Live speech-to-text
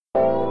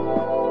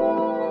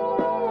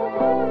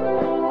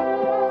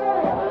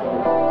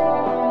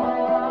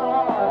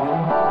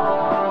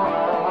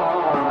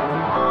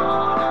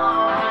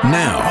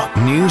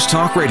News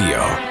Talk Radio,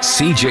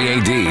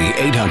 CJAD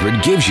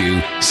 800 gives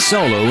you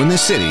Solo in the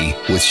City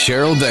with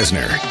Cheryl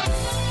Besner.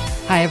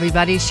 Hi,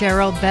 everybody.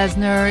 Cheryl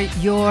Besner,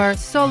 your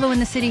Solo in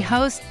the City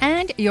host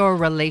and your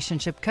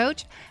relationship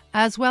coach,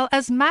 as well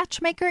as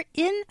matchmaker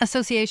in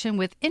association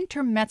with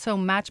Intermezzo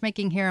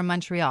Matchmaking here in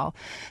Montreal.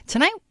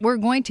 Tonight, we're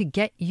going to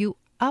get you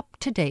up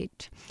to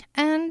date.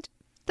 And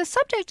the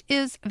subject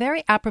is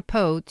very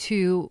apropos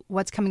to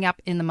what's coming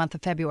up in the month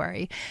of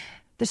February.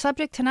 The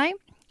subject tonight,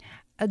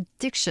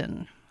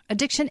 addiction.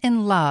 Addiction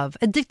in love,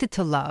 addicted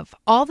to love,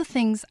 all the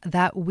things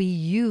that we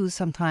use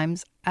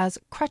sometimes as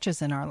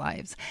crutches in our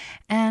lives,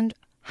 and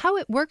how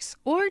it works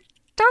or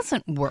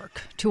doesn't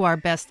work to our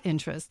best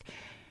interest.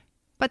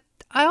 But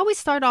I always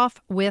start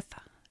off with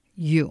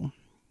you.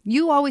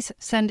 You always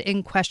send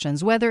in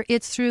questions, whether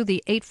it's through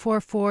the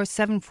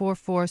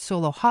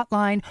 844-744-SOLO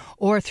hotline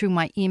or through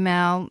my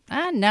email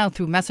and now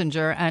through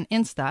Messenger and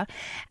Insta.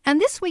 And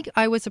this week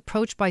I was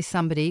approached by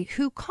somebody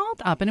who called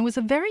up, and it was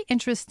a very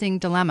interesting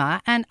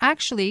dilemma. And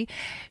actually,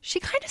 she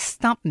kind of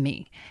stumped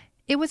me.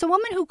 It was a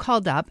woman who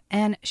called up,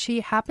 and she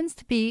happens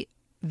to be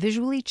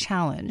visually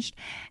challenged.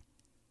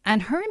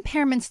 And her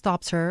impairment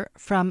stops her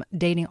from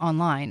dating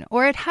online,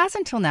 or it has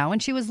until now,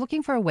 and she was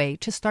looking for a way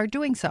to start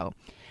doing so.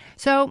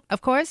 So,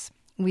 of course,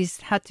 we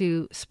had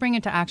to spring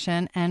into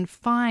action and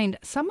find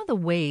some of the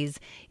ways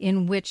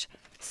in which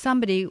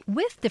somebody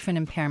with different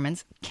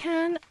impairments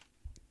can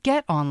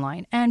get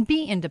online and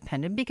be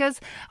independent,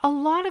 because a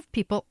lot of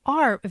people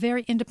are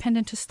very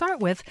independent to start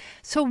with.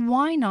 So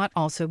why not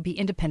also be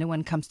independent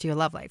when it comes to your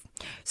love life?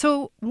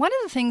 So one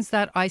of the things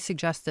that I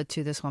suggested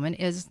to this woman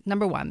is,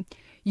 number one,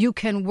 you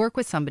can work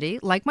with somebody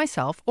like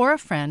myself or a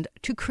friend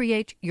to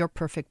create your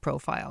perfect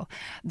profile.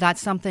 That's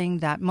something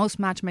that most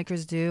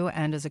matchmakers do,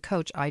 and as a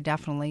coach, I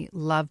definitely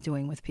love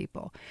doing with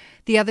people.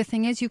 The other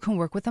thing is you can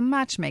work with a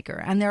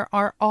matchmaker, and there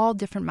are all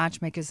different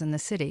matchmakers in the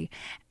city,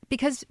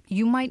 because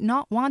you might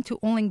not want to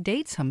only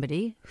date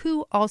somebody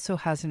who also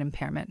has an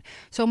impairment.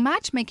 So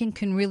matchmaking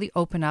can really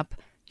open up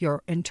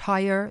your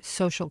entire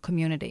social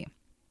community.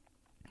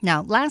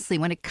 Now, lastly,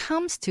 when it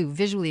comes to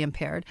visually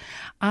impaired,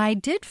 I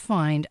did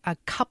find a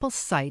couple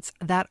sites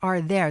that are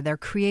there. They're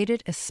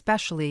created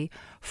especially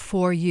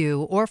for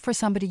you or for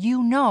somebody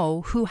you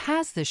know who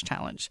has this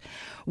challenge.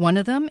 One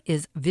of them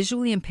is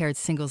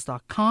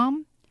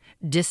visuallyimpairedsingles.com,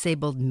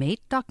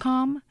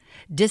 disabledmate.com,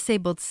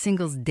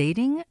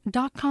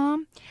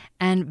 disabledsinglesdating.com,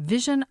 and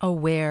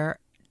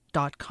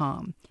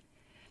visionaware.com.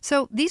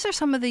 So these are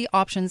some of the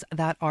options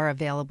that are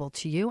available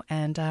to you,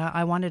 and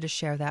I wanted to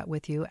share that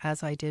with you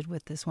as I did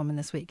with this woman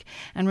this week.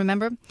 And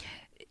remember,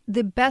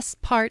 the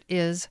best part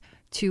is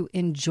to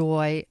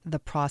enjoy the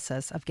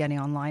process of getting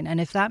online.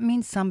 And if that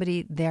means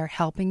somebody there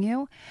helping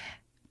you,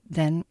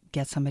 then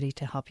get somebody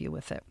to help you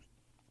with it.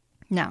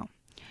 Now,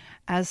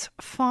 as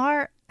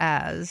far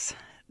as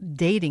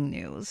dating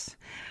news,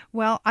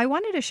 well, I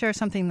wanted to share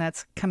something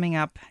that's coming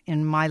up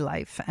in my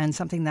life and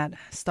something that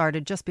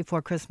started just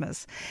before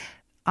Christmas.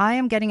 I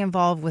am getting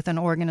involved with an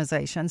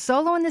organization.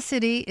 Solo in the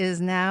City is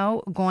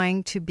now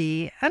going to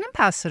be an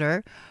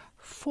ambassador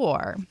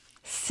for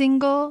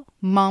Single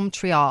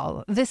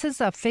Montreal. This is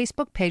a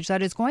Facebook page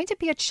that is going to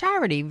be a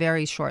charity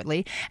very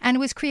shortly, and it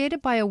was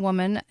created by a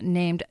woman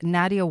named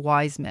Nadia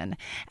Wiseman.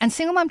 And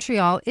Single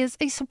Montreal is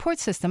a support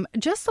system,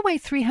 just the way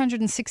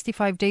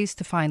 365 Days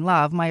to Find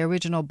Love, my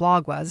original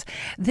blog, was.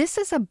 This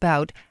is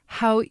about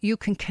how you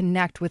can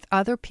connect with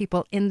other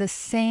people in the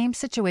same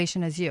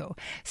situation as you.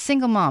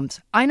 Single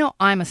moms. I know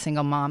I'm a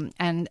single mom,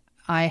 and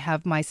I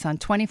have my son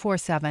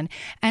 24/7,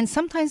 and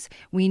sometimes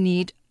we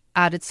need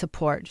added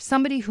support,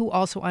 somebody who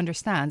also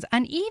understands.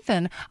 And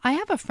even I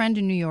have a friend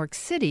in New York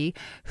City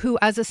who,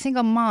 as a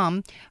single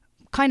mom,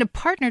 kind of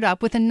partnered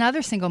up with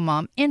another single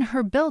mom in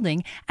her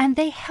building, and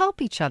they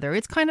help each other.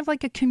 It's kind of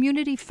like a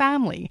community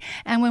family.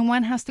 And when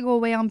one has to go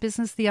away on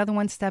business, the other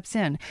one steps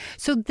in.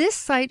 So this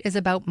site is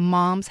about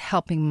moms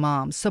helping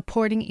moms,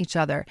 supporting each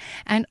other,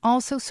 and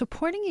also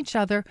supporting each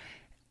other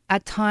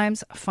at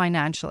times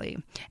financially.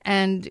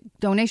 And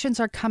donations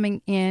are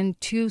coming in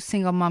to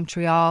Single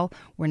Montreal.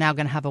 We're now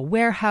going to have a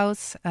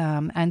warehouse.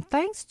 And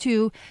thanks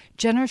to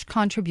generous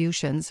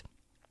contributions,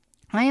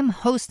 I am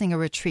hosting a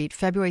retreat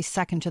February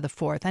 2nd to the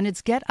 4th, and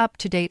it's Get Up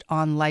to Date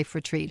on Life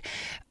Retreat,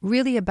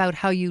 really about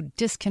how you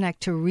disconnect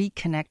to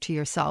reconnect to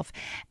yourself.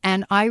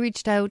 And I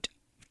reached out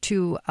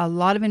to a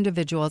lot of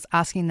individuals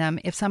asking them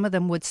if some of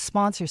them would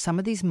sponsor some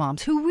of these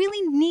moms who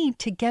really need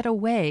to get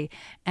away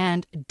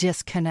and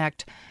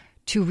disconnect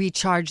to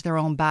recharge their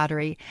own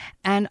battery.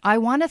 And I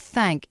want to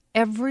thank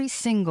every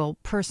single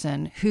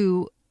person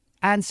who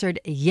answered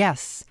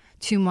yes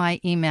to my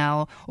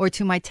email or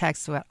to my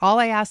text. All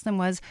I asked them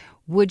was,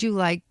 would you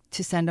like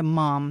to send a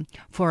mom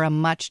for a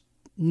much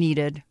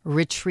needed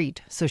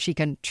retreat so she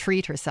can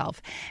treat herself?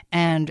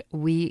 And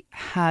we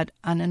had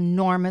an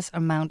enormous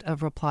amount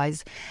of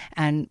replies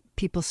and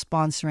people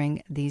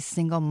sponsoring these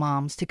single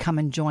moms to come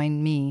and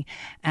join me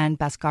and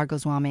Bhaskar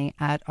Goswami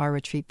at our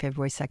retreat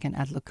February 2nd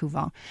at Le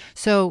Couvent.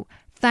 So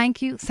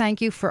thank you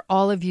for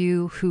all of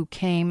you who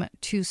came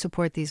to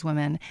support these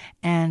women.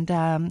 And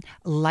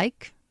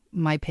like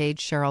my page,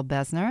 Cheryl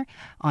Besner,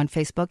 on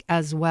Facebook,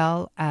 as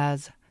well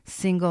as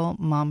Single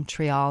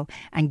Montreal,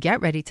 and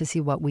get ready to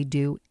see what we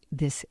do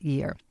this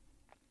year.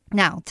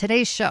 Now,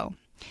 today's show,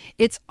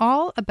 it's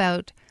all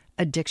about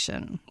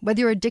addiction.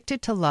 Whether you're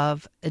addicted to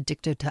love,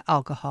 addicted to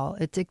alcohol,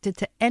 addicted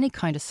to any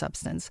kind of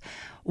substance,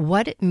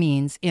 what it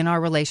means in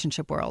our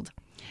relationship world.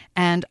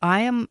 And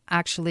I am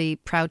actually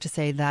proud to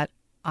say that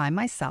I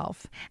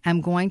myself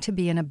am going to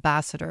be an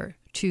ambassador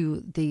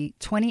to the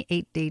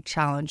 28-day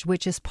challenge,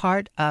 which is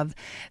part of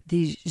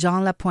the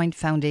Jean Lapointe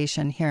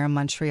Foundation here in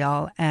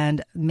Montreal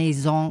and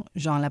Maison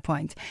Jean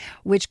Lapointe,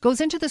 which goes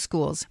into the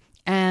schools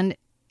and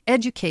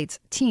educates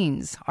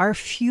teens, our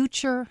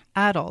future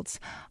adults,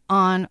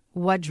 on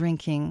what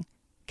drinking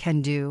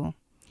can do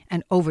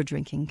and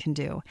over-drinking can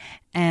do.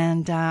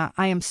 And I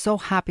am so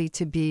happy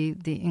to be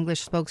the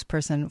English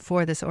spokesperson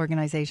for this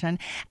organization.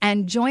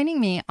 And joining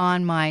me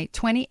on my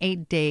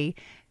 28-day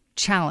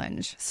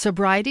challenge,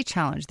 sobriety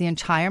challenge, the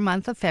entire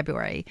month of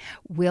February,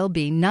 will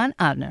be none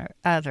other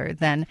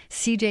than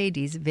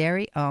CJAD's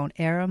very own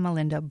Era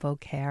Melinda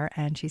Beaucaire,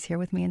 and she's here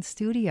with me in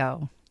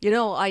studio. You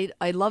know,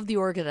 I love the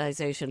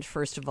organization,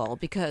 first of all,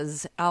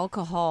 because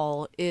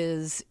alcohol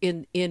is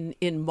in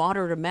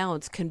moderate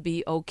amounts can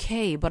be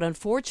okay. But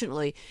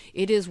unfortunately,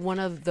 it is one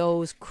of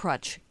those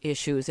crutch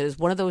issues. It is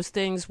one of those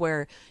things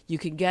where you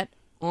can get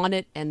on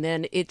it and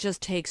then it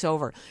just takes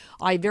over.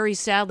 I very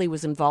sadly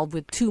was involved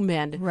with two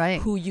men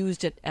who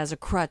used it as a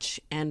crutch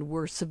and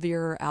were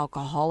severe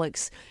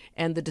alcoholics,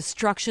 and the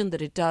destruction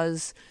that it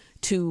does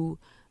to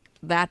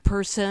that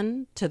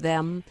person, to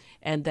them,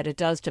 and that it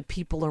does to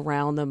people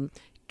around them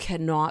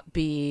cannot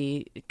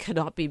be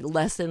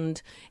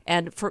lessened.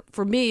 And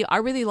for me, I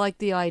really like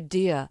the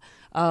idea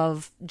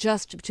of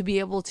just to be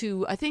able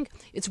to, I think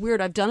it's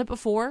weird, I've done it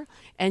before,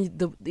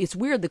 and it's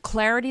weird, the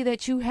clarity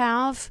that you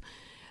have,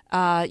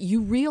 you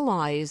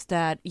realize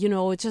that, you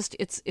know,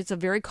 it's a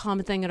very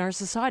common thing in our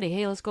society.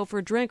 Hey, let's go for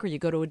a drink, or you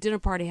go to a dinner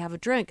party, have a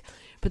drink.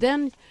 But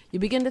then you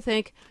begin to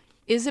think,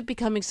 is it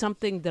becoming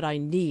something that I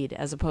need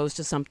as opposed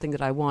to something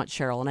that I want,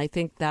 Cheryl? And I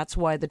think that's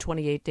why the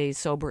 28 Days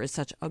Sober is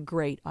such a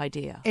great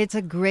idea. It's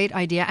a great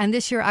idea. And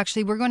this year,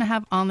 actually, we're going to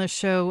have on the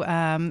show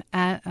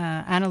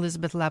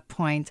Anne-Elizabeth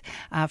Lapointe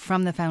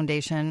from the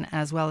foundation,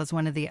 as well as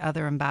one of the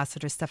other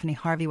ambassadors, Stephanie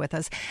Harvey, with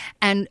us.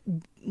 And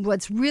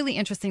what's really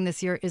interesting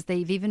this year is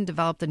they've even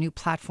developed a new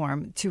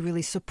platform to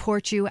really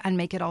support you and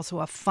make it also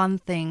a fun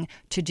thing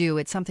to do.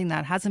 It's something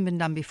that hasn't been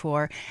done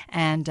before.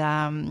 And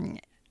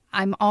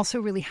I'm also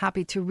really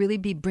happy to really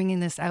be bringing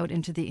this out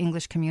into the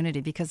English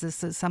community, because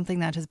this is something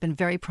that has been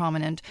very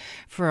prominent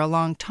for a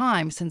long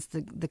time, since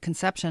the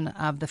conception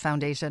of the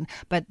foundation.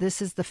 But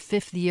this is the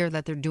 5th year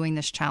that they're doing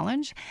this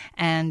challenge,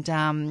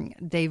 and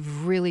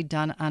they've really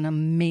done an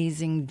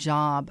amazing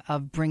job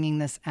of bringing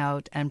this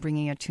out and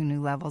bringing it to new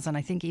levels. And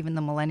I think even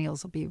the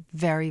millennials will be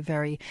very,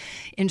 very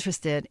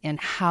interested in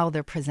how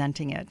they're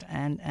presenting it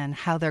and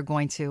how they're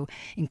going to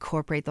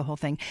incorporate the whole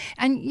thing.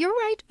 And you're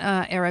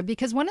right, Era,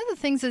 because one of the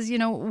things is, you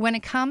know, when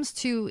it comes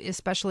to,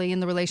 especially in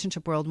the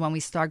relationship world, when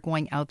we start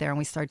going out there and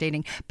we start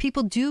dating,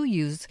 people do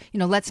use, you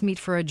know, let's meet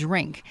for a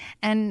drink.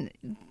 And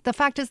the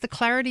fact is, the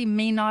clarity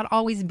may not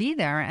always be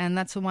there. And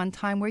that's the one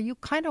time where you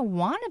kind of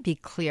want to be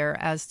clear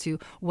as to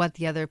what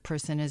the other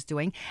person is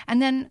doing.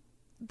 And then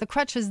the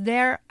crutch is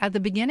there at the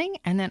beginning.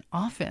 And then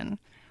often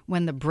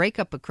when the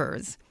breakup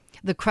occurs,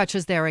 the crutch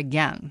is there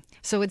again.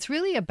 So it's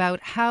really about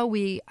how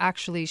we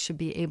actually should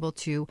be able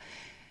to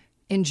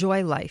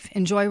enjoy life,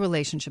 enjoy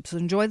relationships,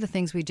 enjoy the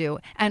things we do,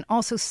 and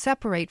also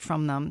separate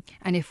from them.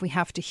 And if we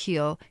have to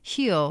heal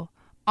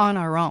on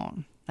our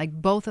own. Like,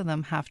 both of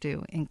them have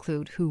to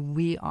include who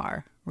we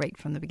are right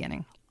from the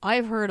beginning.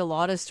 I've heard a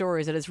lot of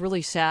stories, and it's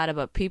really sad,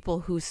 about people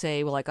who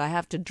say, well, like, I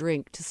have to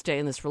drink to stay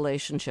in this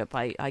relationship.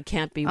 I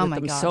can't be with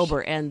them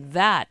sober. And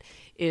that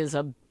is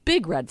a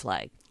big red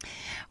flag.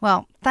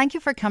 Well, thank you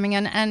for coming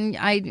in, and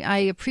I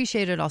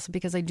appreciate it also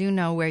because I do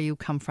know where you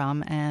come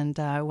from and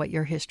what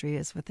your history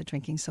is with the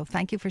drinking. So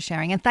thank you for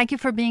sharing, and thank you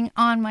for being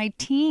on my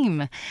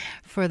team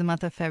for the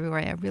month of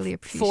February. I really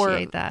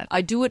appreciate that.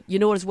 I do it, you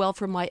know, as well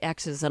for my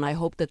exes, and I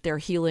hope that they're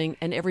healing,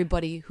 and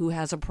everybody who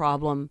has a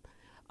problem.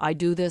 I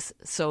do this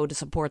so to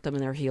support them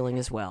in their healing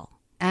as well.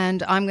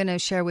 And I'm going to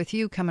share with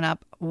you coming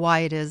up why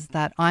it is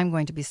that I'm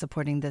going to be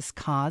supporting this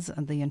cause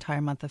the entire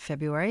month of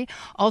February.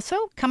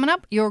 Also, coming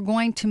up, you're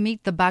going to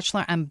meet the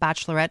Bachelor and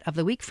Bachelorette of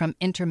the Week from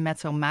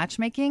Intermezzo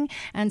Matchmaking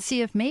and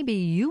see if maybe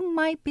you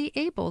might be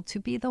able to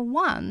be the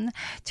one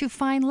to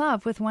find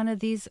love with one of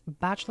these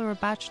Bachelor or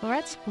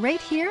Bachelorettes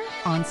right here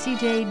on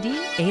CJAD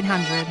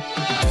 800.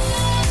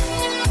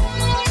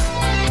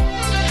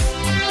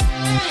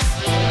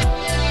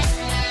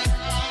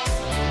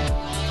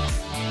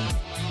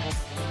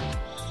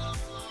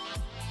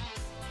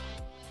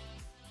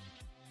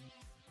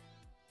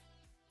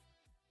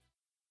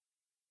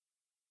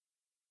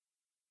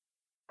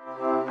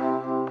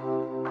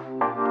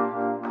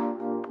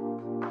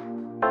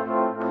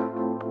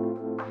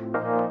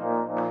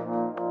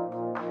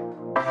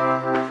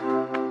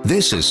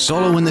 This is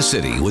Solo in the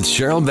City with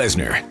Cheryl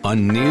Besner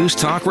on News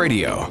Talk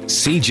Radio,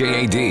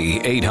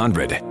 CJAD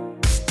 800.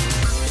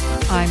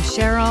 I'm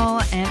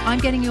Cheryl, and I'm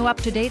getting you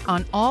up to date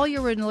on all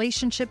your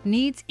relationship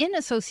needs in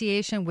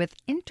association with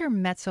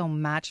Intermezzo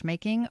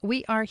Matchmaking.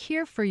 We are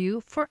here for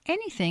you for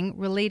anything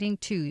relating,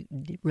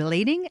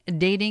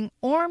 dating,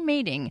 or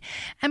mating.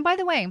 And by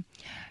the way,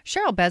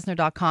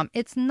 CherylBesner.com,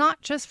 it's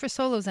not just for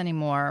solos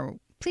anymore.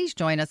 Please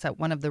join us at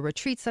one of the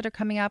retreats that are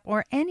coming up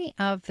or any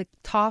of the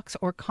talks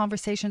or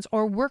conversations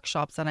or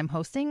workshops that I'm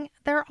hosting.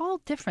 They're all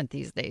different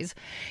these days.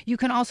 You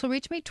can also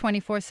reach me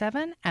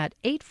 24/7 at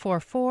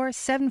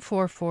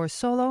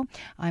 844-744-SOLO.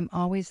 I'm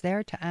always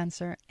there to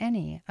answer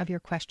any of your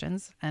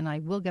questions, and I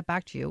will get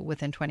back to you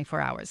within 24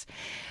 hours.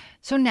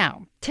 So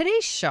now,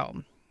 today's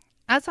show,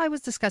 as I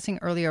was discussing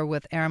earlier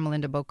with Erin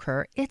Melinda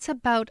Beaucoeur, it's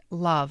about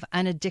love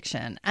and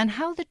addiction and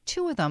how the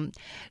two of them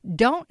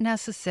don't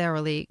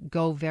necessarily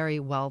go very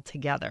well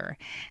together,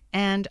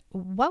 and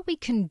what we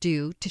can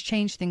do to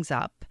change things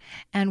up,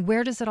 and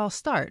where does it all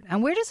start?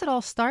 And where does it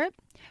all start?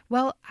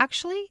 Well,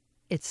 actually,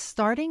 it's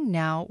starting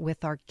now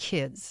with our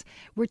kids.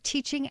 We're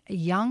teaching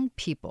young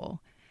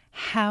people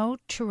how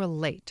to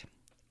relate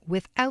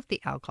without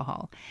the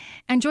alcohol.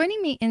 And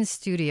joining me in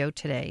studio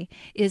today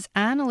is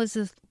Anne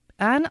Elizabeth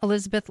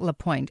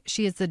Lapointe.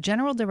 She is the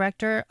General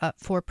Director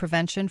for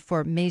Prevention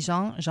for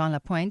Maison Jean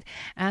Lapointe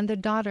and the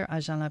daughter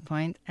of Jean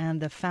Lapointe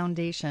and the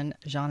Foundation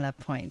Jean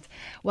Lapointe.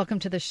 Welcome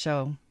to the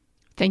show.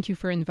 Thank you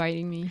for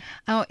inviting me.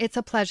 Oh, it's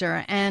a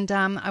pleasure. And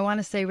I want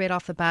to say right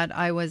off the bat,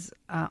 I was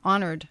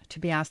honored to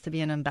be asked to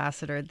be an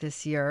ambassador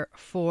this year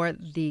for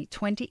the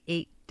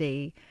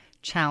 28-day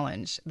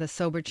challenge, the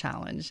Sober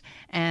Challenge.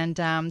 And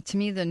to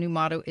me, the new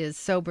motto is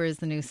sober is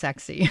the new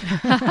sexy.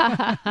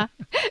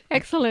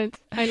 Excellent.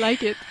 I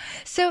like it.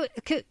 So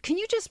can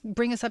you just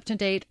bring us up to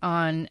date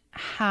on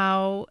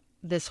how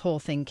this whole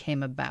thing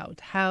came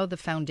about, how the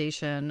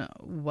foundation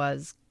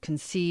was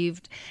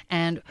conceived?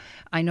 And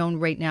I know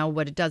right now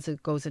what it does,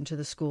 it goes into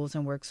the schools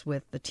and works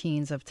with the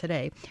teens of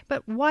today.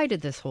 But why did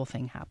this whole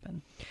thing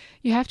happen?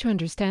 You have to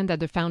understand that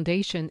the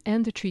foundation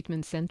and the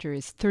treatment center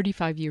is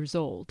 35 years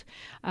old.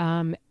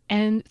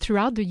 And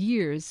throughout the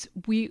years,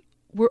 we're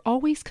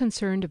always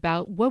concerned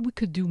about what we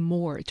could do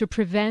more to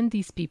prevent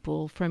these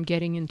people from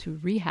getting into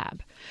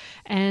rehab.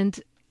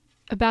 And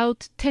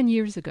about 10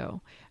 years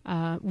ago,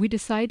 we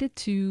decided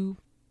to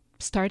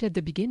start at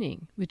the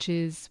beginning, which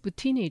is with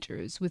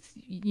teenagers, with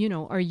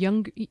our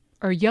young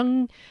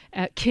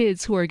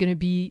kids who are going to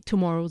be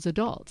tomorrow's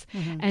adults.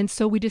 Mm-hmm. And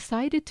so we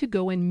decided to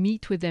go and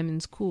meet with them in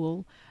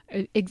school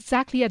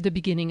exactly at the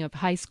beginning of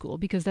high school,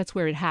 because that's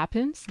where it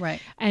happens.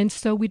 Right. And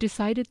so we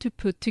decided to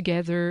put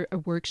together a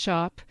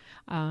workshop,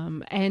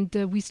 and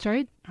we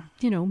started,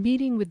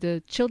 meeting with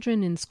the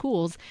children in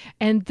schools,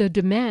 and the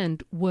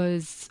demand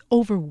was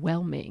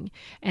overwhelming.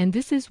 And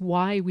this is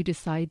why we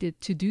decided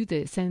to do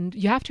this. And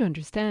you have to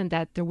understand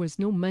that there was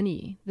no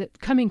money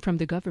coming from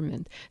the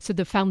government. So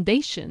the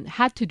foundation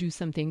had to do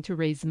something to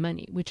raise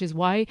money, which is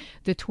why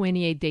the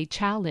 28-day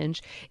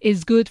challenge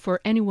is good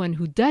for anyone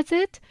who does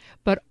it,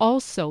 but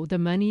also the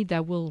money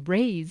that we'll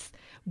raise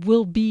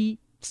will be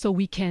so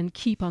we can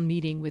keep on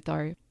meeting with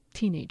our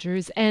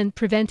teenagers and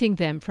preventing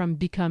them from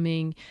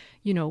becoming,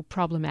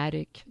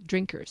 problematic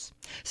drinkers.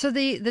 So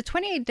the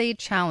 28-day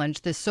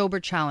challenge, the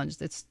sober challenge,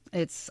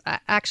 it's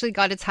actually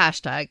got its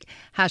hashtag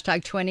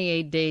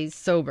 28 days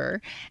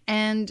sober.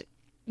 And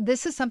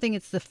this is something,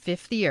 it's the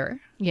 5th year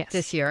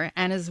this year.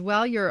 And as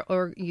well, you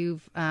will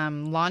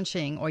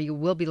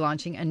be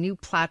launching a new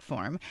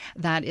platform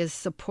that is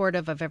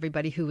supportive of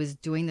everybody who is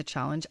doing the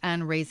challenge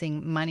and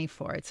raising money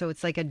for it. So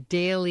it's like a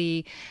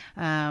daily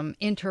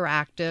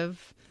interactive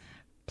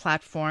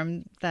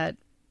platform that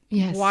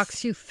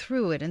walks you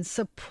through it and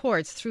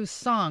supports through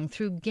song,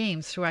 through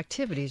games, through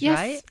activities,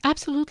 right? Yes,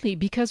 absolutely.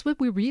 Because what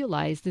we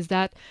realized is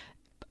that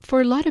for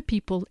a lot of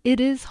people,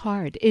 it is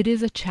hard. It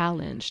is a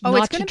challenge. Oh, not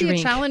it's going to be a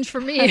challenge for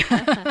me.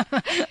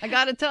 I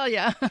got to tell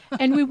you.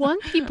 And we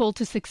want people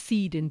to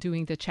succeed in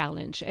doing the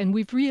challenge. And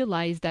we've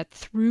realized that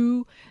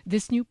through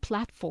this new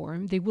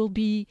platform, they will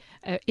be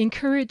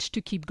encouraged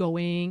to keep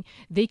going.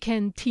 They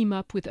can team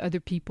up with other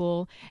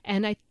people.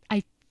 And I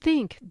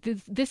think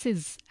this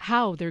is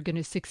how they're going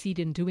to succeed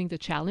in doing the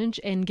challenge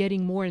and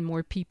getting more and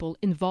more people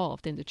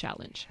involved in the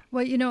challenge.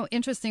 Well,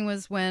 interesting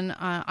was when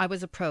I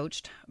was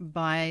approached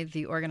by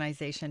the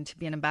organization to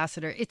be an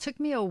ambassador. It took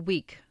me a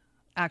week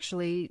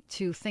actually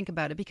to think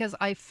about it, because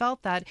I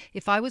felt that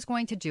if I was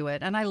going to do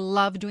it, and I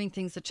love doing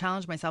things to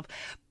challenge myself,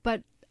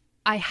 but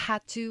I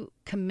had to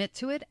commit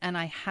to it and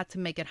I had to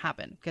make it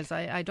happen, because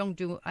I don't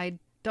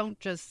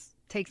just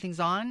take things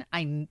on,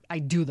 I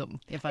do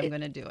them if I'm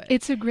going to do it.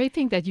 It's a great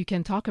thing that you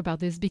can talk about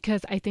this,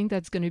 because I think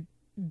that's going to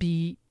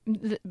be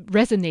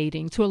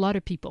resonating to a lot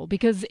of people,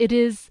 because it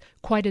is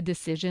quite a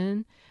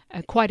decision,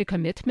 quite a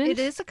commitment. It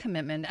is a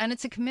commitment, and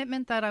it's a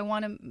commitment that I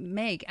want to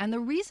make. And the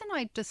reason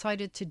I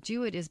decided to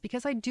do it is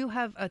because I do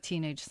have a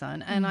teenage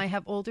son, and I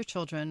have older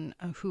children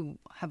who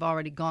have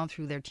already gone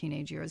through their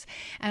teenage years.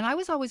 And I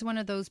was always one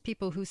of those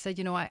people who said,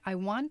 I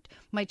want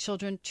my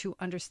children to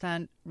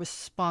understand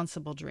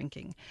responsible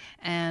drinking.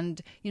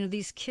 And,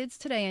 these kids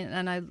today,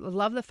 and I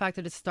love the fact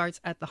that it starts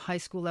at the high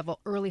school level,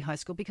 early high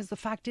school, because the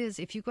fact is,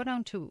 if you go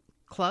down to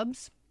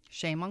clubs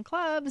shame on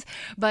clubs.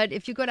 But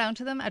if you go down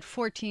to them at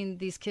 14,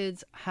 these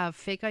kids have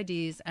fake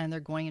IDs and they're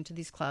going into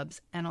these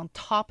clubs. And on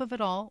top of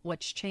it all,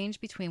 what's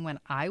changed between when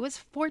I was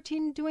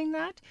 14 doing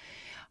that,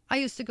 I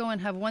used to go and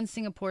have one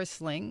Singapore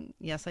sling.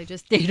 Yes, I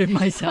just dated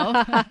myself.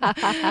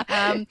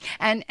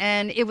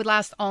 And it would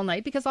last all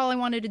night because all I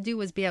wanted to do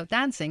was be out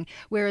dancing.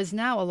 Whereas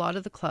now a lot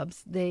of the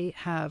clubs, they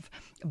have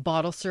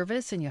bottle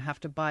service and you have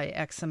to buy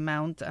X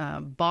amount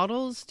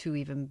bottles to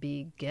even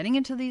be getting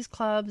into these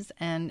clubs.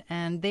 And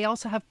they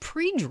also have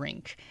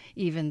pre-drink,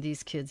 even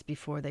these kids,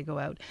 before they go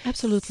out.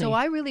 Absolutely. So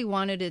I really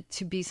wanted it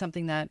to be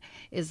something that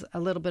is a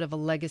little bit of a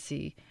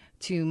legacy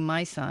to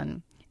my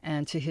son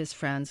and to his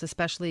friends,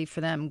 especially for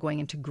them going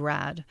into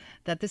grad,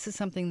 that this is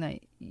something that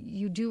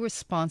you do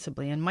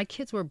responsibly. And my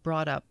kids were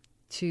brought up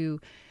to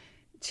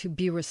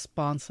be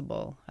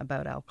responsible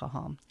about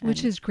alcohol.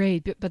 Which is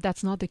great, but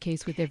that's not the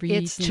case with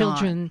every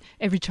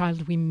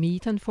child we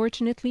meet,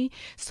 unfortunately.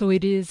 So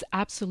it is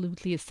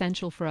absolutely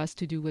essential for us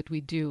to do what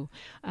we do.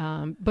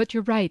 But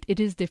you're right, it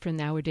is different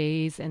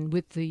nowadays, and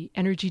with the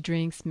energy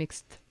drinks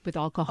mixed with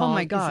alcohol, oh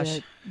my gosh,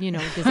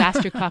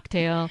 disaster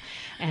cocktail,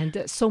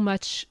 and so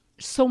much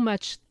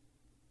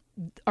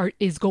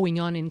is going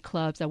on in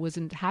clubs that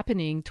wasn't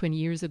happening 20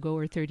 years ago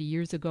or 30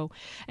 years ago.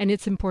 And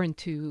it's important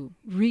to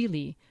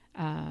really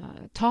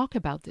talk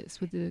about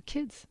this with the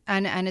kids.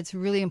 And it's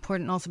really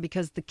important also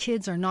because the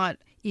kids are not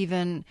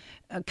even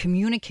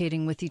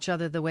communicating with each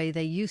other the way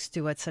they used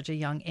to at such a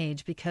young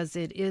age, because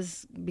it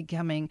is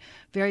becoming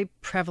very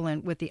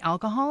prevalent with the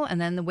alcohol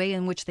and then the way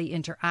in which they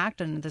interact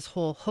and this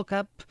whole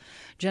hookup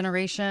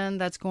generation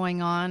that's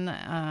going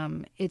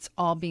on. It's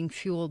all being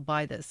fueled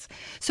by this.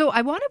 So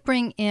I want to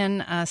bring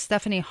in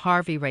Stephanie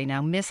Harvey right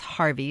now, Miss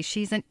Harvey.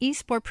 She's an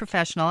esport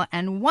professional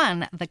and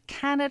won the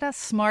Canada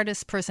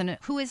Smartest Person,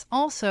 who is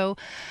also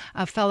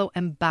a fellow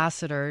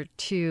ambassador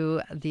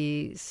to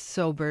the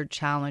Sober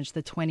Challenge,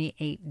 the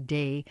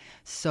 28-day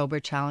Sober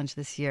Challenge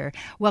this year.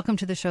 Welcome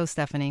to the show,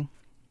 Stephanie.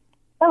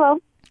 Hello.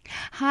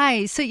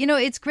 Hi. So,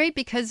 it's great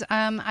because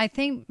I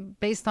think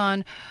based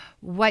on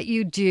what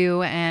you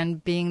do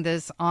and being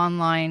this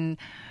online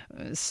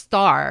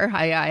star,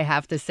 I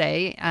have to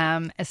say,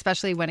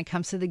 especially when it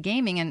comes to the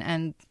gaming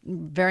and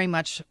very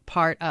much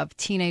part of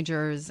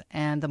teenagers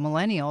and the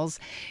millennials,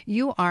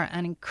 you are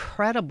an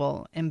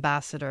incredible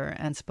ambassador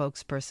and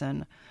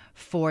spokesperson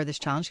for this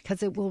challenge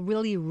because it will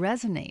really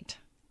resonate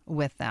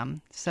with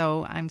them.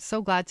 So I'm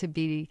so glad to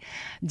be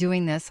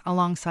doing this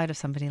alongside of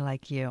somebody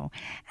like you.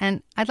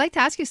 And I'd like to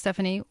ask you,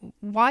 Stephanie,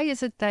 why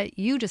is it that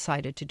you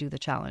decided to do the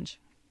challenge?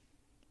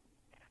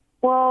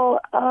 Well,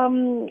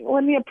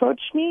 when they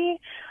approached me,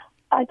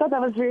 I thought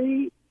that was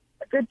very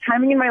good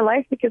timing in my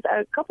life because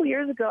a couple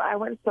years ago I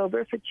went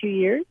sober for 2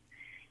 years,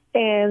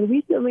 and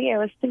recently I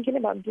was thinking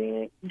about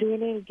doing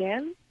it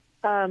again.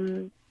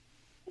 And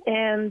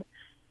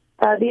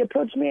they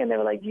approached me and they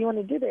were like, "Do you want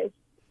to do this?"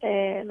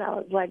 And I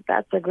was like,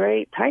 "That's a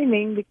great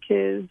timing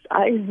because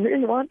I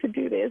really want to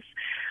do this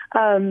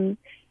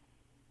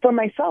for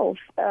myself.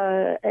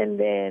 And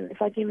then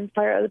if I can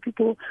inspire other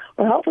people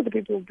or help other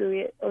people do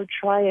it or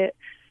try it,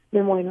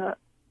 then why not?"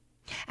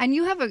 And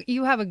you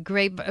have a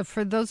great,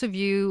 for those of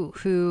you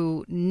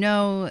who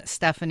know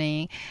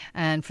Stephanie,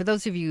 and for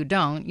those of you who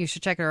don't, you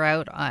should check her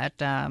out at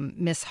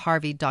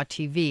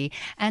missharvey.tv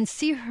and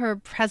see her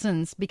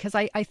presence, because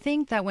I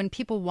think that when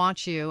people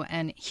watch you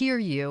and hear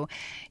you,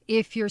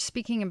 if you're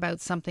speaking about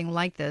something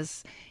like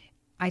this,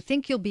 I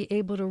think you'll be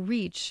able to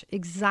reach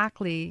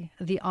exactly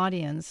the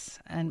audience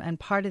and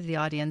part of the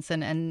audience.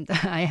 And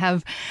I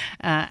have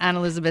Anne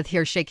Elizabeth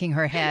here shaking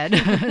her head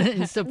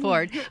in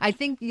support. I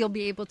think you'll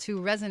be able to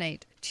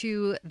resonate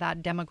to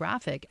that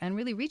demographic and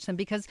really reach them,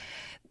 because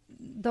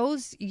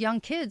those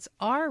young kids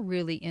are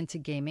really into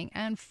gaming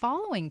and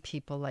following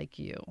people like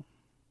you.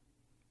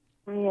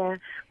 Yeah.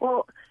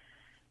 Well,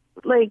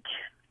 like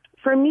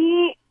for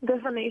me,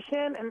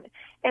 defamation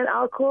and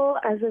alcohol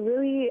has a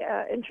really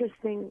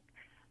interesting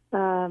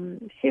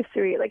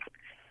history. Like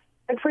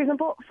for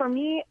example, for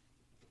me,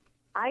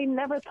 I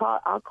never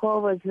thought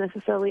alcohol was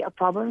necessarily a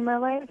problem in my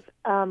life.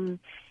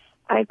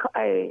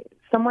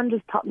 Someone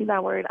just taught me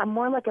that word. I'm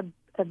more like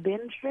a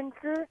binge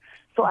drinker,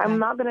 so okay. I'm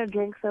not gonna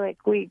drink for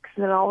like weeks,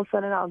 and then all of a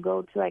sudden I'll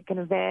go to like an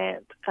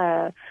event,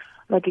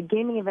 like a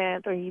gaming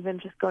event, or even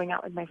just going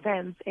out with my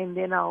friends, and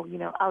then I'll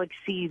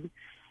exceed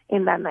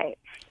in that night.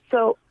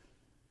 So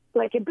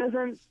like it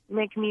doesn't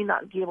make me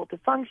not be able to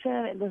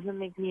function. It doesn't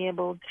make me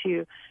unable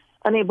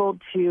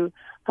to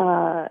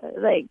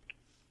like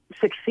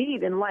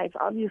succeed in life,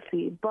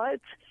 obviously, but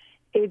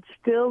it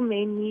still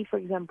made me, for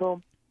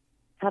example,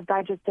 have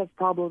digestive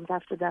problems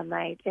after that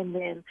night, and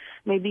then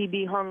maybe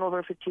be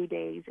hungover for 2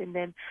 days, and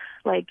then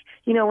like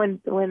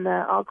when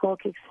the alcohol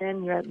kicks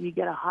in, you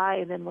get a high,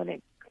 and then when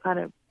it kind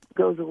of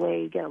goes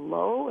away, you get a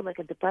low, like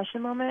a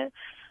depression moment.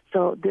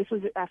 So this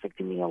was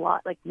affecting me a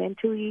lot, like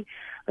mentally,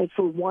 like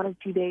for 1 or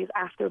 2 days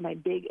after my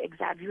big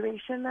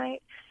exaggeration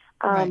night.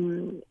 Right.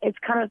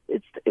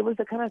 It was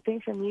the kind of thing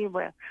for me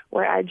where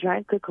I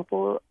drank a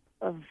couple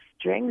of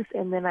drinks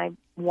and then I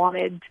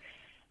wanted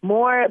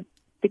more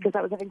because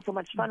I was having so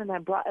much fun, and I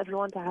brought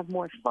everyone to have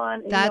more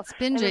fun. And, That's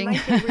binging. And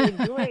it might be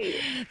really great.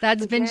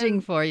 That's But binging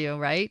then- for you,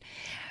 right?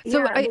 So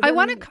yeah, I but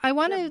want then to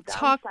the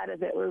talk. downside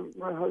of it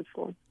were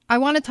hurtful. I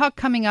want to talk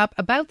coming up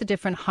about the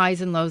different highs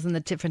and lows and the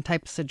different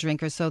types of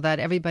drinkers so that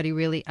everybody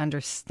really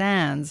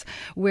understands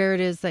where it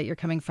is that you're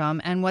coming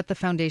from and what the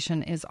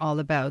foundation is all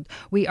about.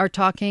 We are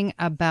talking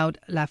about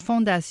La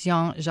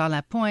Fondation Jean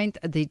Lapointe,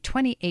 the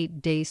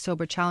 28-day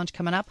sober challenge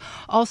coming up.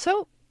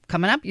 Also,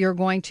 coming up, you're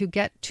going to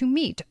get to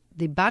meet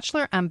the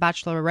Bachelor and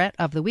Bachelorette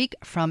of the Week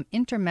from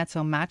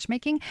Intermezzo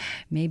Matchmaking.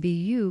 Maybe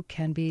you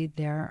can be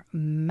their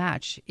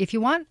match. If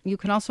you want, you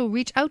can also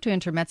reach out to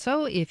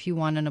Intermezzo if you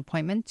want an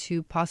appointment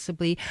to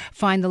possibly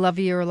find the love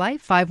of your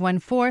life.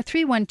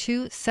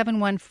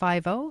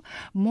 514-312-7150.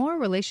 More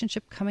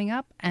relationship coming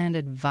up and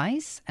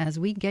advice as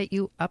we get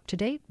you up to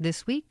date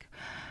this week.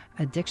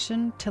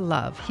 Addiction to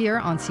Love here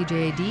on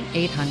CJAD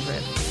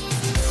 800.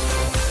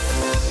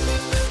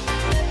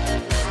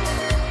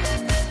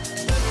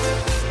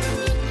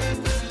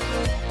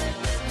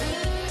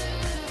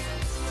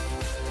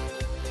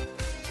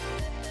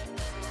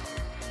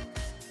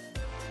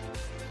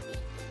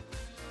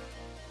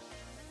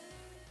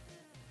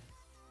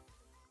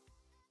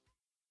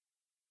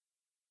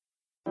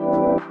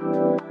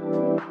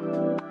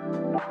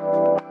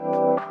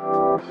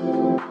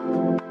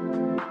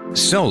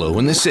 Solo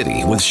in the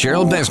City with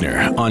Cheryl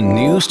Besner on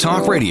News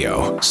Talk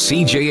Radio,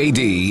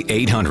 CJAD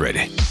 800.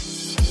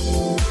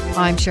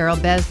 I'm Cheryl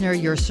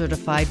Besner, your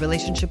certified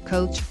relationship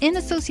coach in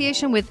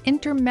association with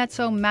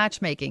Intermezzo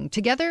Matchmaking.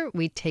 Together,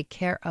 we take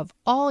care of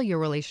all your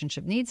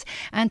relationship needs.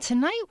 And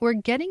tonight, we're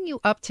getting you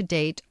up to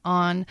date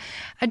on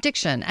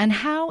addiction and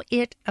how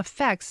it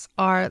affects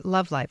our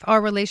love life,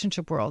 our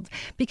relationship world.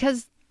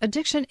 Because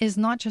addiction is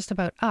not just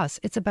about us,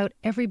 it's about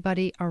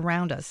everybody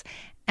around us.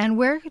 And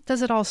where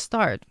does it all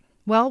start?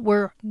 Well,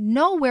 we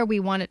know where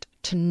we want it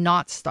to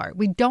not start.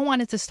 We don't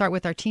want it to start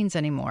with our teens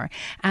anymore.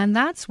 And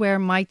that's where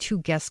my two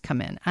guests come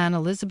in.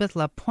 Anne-Elizabeth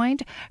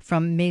Lapointe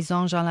from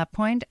Maison Jean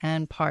Lapointe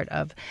and part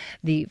of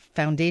the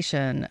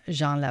Foundation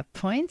Jean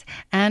Lapointe,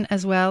 and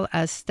as well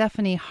as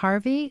Stephanie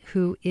Harvey,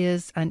 who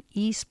is an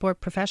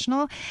e-sport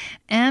professional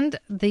and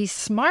the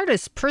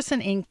smartest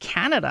person in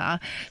Canada.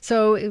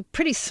 So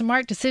pretty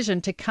smart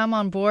decision to come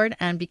on board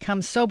and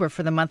become sober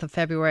for the month of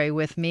February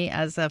with me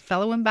as a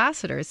fellow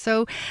ambassador.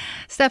 So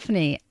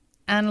Stephanie,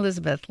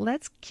 Anne-Elizabeth,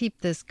 let's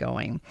keep this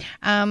going.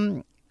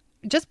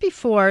 Just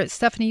before,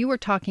 Stephanie, you were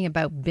talking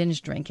about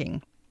binge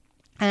drinking.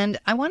 And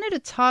I wanted to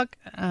talk,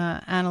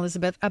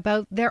 Anne-Elizabeth,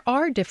 about there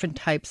are different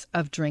types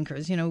of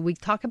drinkers. You know, we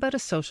talk about a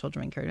social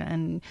drinker,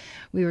 and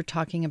we were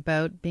talking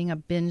about being a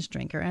binge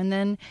drinker. And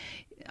then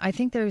I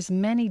think there's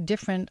many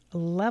different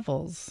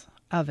levels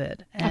of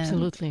it.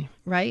 Absolutely.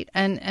 Right?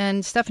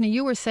 And Stephanie,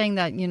 you were saying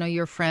that, you know,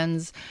 your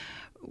friends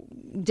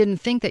didn't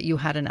think that you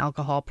had an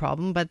alcohol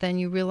problem, but then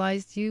you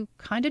realized you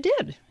kind of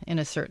did in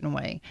a certain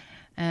way.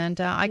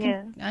 And I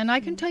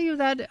can tell you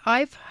that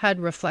I've had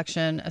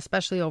reflection,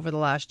 especially over the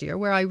last year,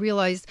 where I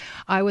realized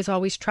I was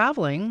always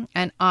traveling,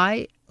 and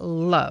I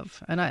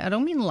love, and I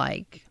don't mean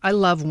like, I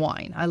love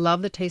wine. I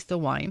love the taste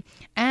of wine,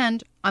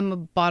 and I'm a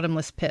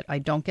bottomless pit. I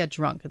don't get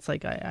drunk. It's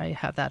like I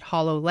have that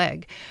hollow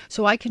leg,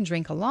 so I can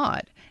drink a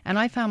lot. And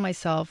I found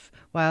myself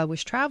while I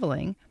was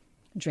traveling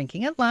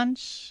drinking at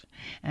lunch,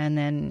 and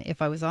then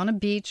if I was on a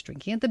beach,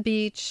 drinking at the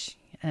beach,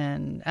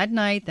 and at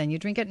night, then you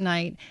drink at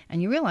night,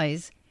 and you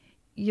realize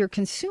you're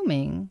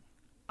consuming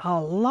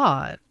a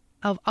lot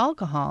of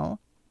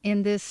alcohol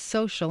in this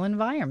social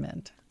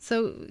environment.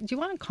 So do you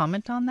want to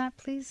comment on that,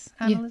 please,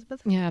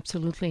 Anne-Elizabeth? Yeah,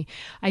 absolutely.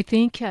 I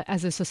think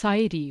as a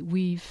society,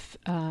 we've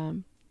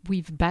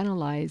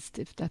banalized,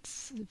 if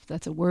that's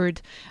a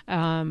word,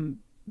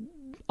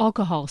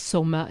 alcohol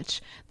so much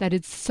that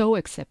it's so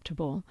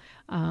acceptable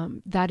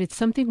that it's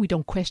something we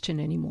don't question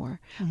anymore.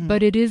 Mm-hmm.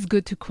 But it is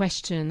good to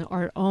question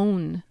our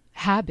own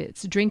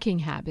habits, drinking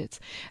habits.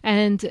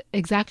 And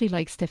exactly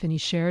like Stephanie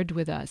shared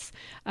with us,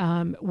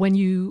 a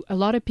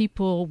lot of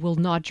people will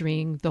not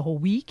drink the whole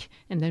week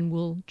and then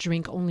will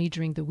drink only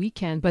during the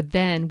weekend, but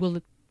then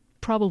will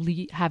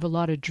probably have a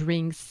lot of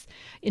drinks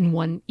in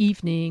one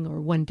evening or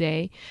one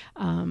day.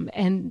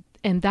 And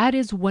that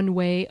is one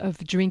way of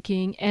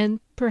drinking and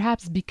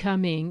perhaps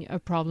becoming a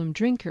problem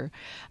drinker.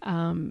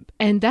 And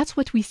that's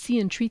what we see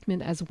in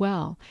treatment as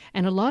well.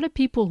 And a lot of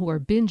people who are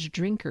binge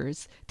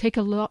drinkers take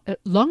a lot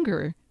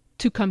longer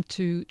to come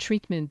to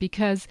treatment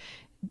because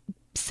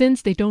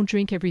since they don't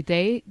drink every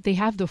day, they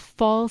have the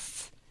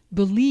false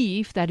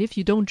belief that if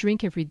you don't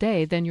drink every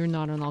day, then you're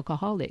not an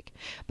alcoholic.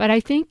 But I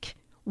think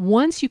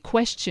once you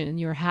question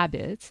your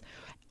habits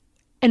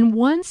and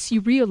once you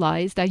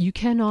realize that you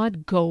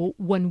cannot go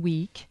 1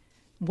 week,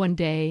 1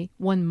 day,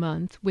 1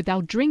 month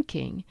without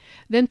drinking,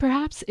 then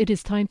perhaps it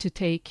is time to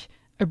take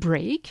a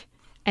break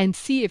and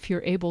see if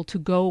you're able to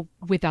go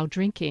without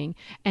drinking.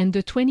 And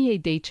the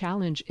 28-day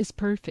challenge is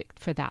perfect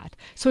for that.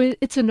 So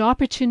it's an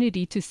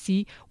opportunity to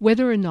see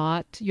whether or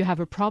not you have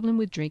a problem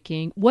with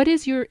drinking, what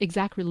is your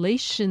exact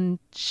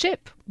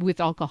relationship with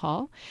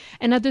alcohol,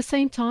 and at the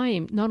same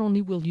time, not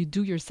only will you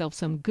do yourself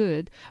some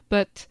good,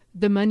 but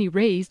the money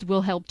raised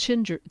will help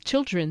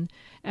children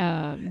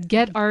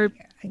get our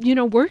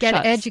workshops.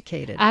 Get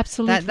educated.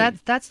 Absolutely.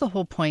 That's the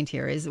whole point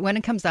here, is when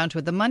it comes down to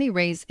it, the money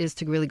raised is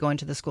to really go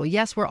into the school.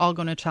 Yes, we're all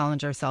going to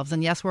challenge ourselves,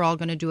 and yes, we're all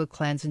going to do a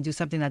cleanse and do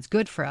something that's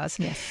good for us.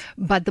 Yes.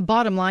 But the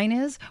bottom line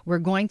is we're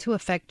going to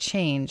affect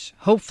change,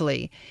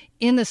 hopefully,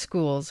 in the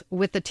schools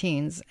with the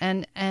teens.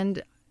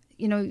 And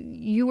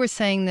you were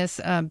saying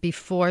this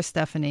before,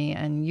 Stephanie,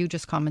 and you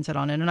just commented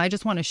on it. And I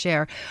just want to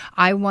share,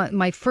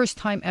 my first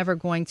time ever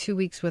going 2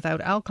 weeks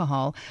without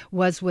alcohol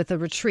was with a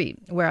retreat,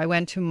 where I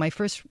went to my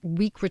first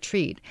week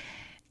retreat.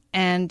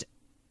 And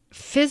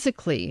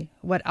physically,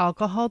 what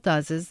alcohol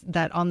does is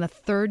that on the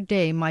third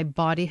day, my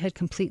body had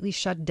completely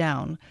shut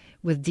down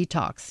with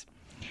detox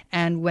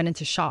and went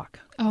into shock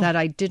that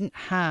I didn't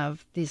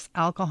have this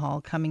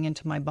alcohol coming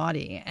into my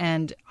body.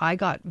 And I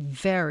got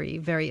very,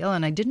 very ill.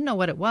 And I didn't know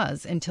what it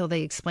was until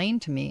they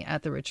explained to me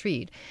at the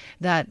retreat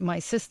that my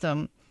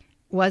system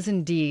was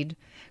indeed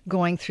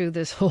going through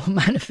this whole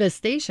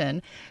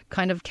manifestation,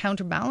 kind of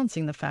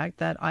counterbalancing the fact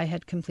that I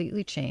had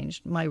completely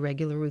changed my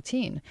regular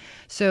routine.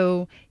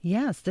 So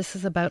yes, this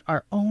is about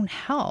our own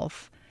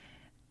health,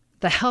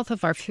 the health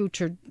of our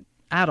future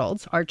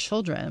adults, our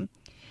children,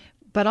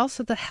 but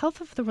also the health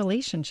of the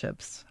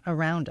relationships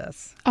around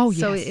us. Oh,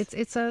 yes.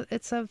 So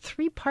it's a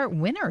three-part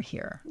winner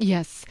here.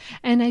 Yes.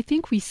 And I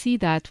think we see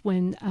that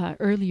when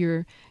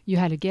earlier you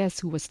had a guest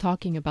who was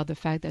talking about the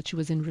fact that she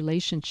was in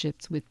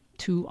relationships with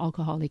two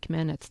alcoholic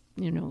men at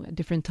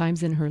different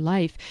times in her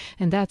life,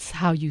 and that's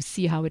how you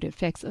see how it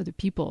affects other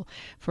people.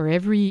 For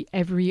every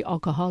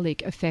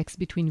alcoholic affects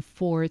between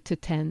 4 to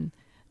 10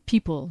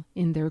 people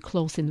in their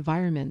close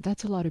environment.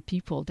 That's a lot of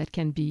people that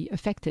can be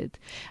affected.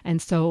 And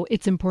so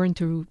it's important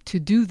to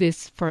do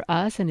this for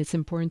us, and it's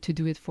important to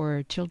do it for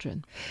our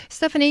children.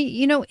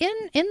 Stephanie, in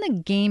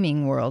the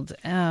gaming world,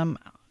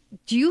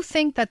 do you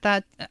think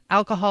that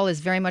alcohol is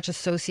very much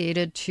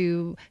associated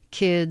to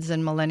kids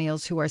and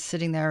millennials who are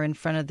sitting there in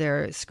front of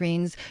their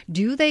screens?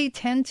 Do they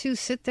tend to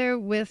sit there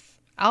with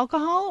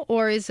alcohol,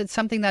 or is it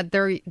something that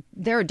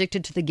they're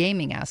addicted to the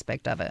gaming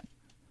aspect of it?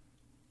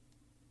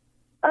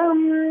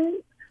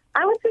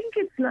 I would think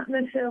it's not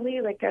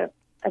necessarily like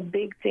a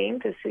big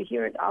thing to sit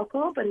here with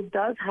alcohol, but it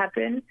does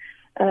happen.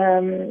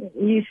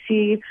 You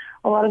see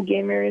a lot of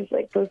gamers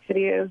like post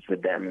videos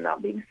with them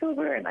not being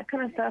sober and that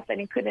kind of stuff,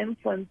 and it could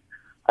influence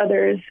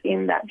others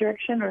in that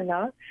direction or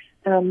not.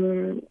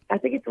 I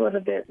think it's a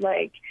little bit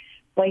like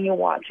when you're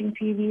watching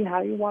TV,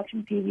 how you're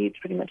watching TV, it's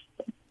pretty much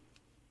the same.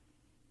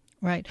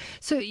 Right.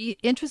 So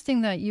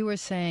interesting that you were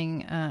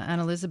saying,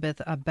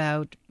 Anne-Elizabeth,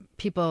 about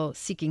people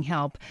seeking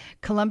help.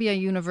 Columbia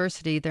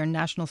University, their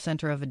National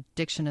Center of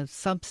Addiction and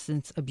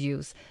Substance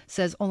Abuse,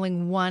 says only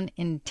 1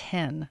 in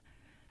 10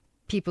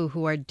 people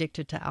who are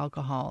addicted to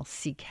alcohol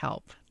seek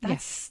help.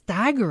 That's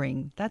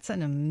staggering. That's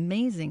an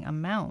amazing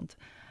amount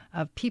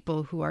of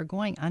people who are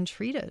going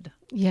untreated.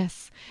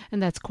 Yes,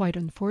 and that's quite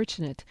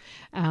unfortunate.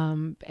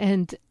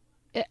 And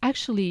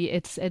actually,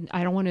 and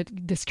I don't want to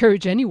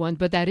discourage anyone,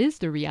 but that is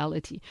the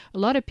reality. A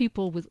lot of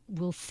people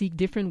will seek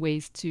different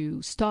ways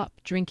to stop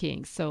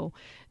drinking. So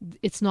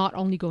it's not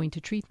only going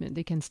to treatment.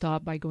 They can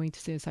stop by going to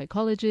see a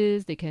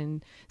psychologist. They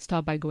can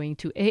stop by going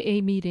to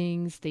AA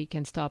meetings. They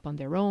can stop on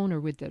their own or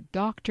with their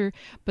doctor.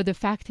 But the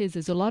fact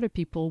is a lot of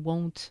people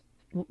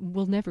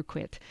will never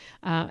quit.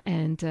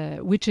 And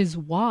which is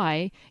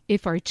why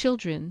if our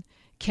children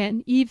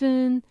can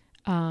even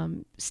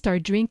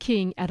start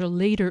drinking at a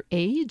later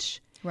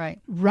age,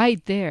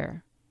 right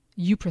there,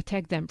 you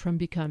protect them from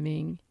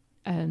becoming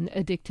an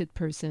addicted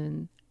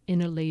person in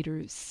a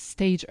later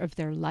stage of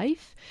their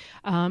life.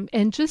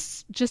 And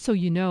just so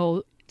you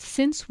know,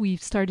 since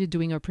we've started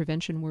doing our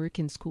prevention work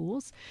in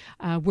schools,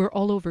 we're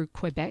all over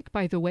Quebec,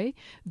 by the way,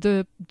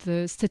 the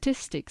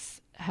statistics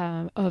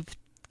of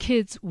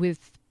kids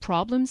with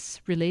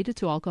problems related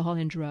to alcohol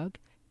and drug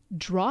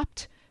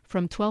dropped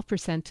from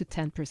 12% to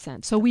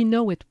 10%. So we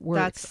know it works.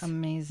 That's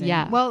amazing.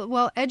 Yeah.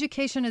 Well,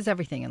 education is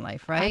everything in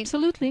life, right?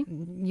 Absolutely.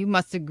 You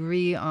must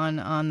agree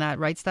on that,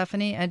 right,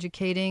 Stephanie?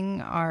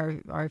 Educating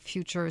our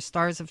future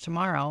stars of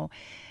tomorrow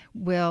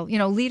will,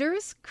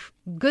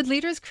 good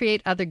leaders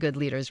create other good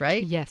leaders,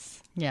 right?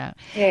 Yes. Yeah.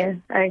 Yeah,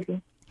 I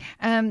agree.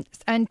 And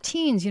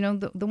teens,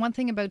 the one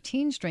thing about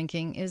teens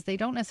drinking is they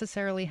don't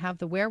necessarily have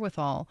the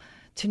wherewithal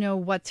to know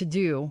what to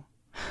do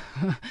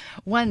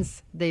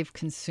once they've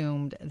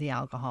consumed the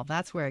alcohol.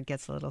 That's where it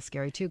gets a little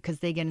scary too, because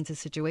they get into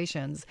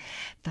situations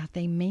that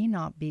they may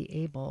not be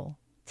able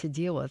to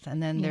deal with,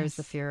 and then there's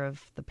the fear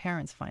of the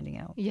parents finding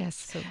out.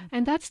 Yes,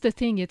 and that's the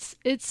thing.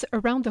 It's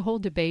around the whole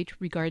debate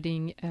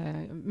regarding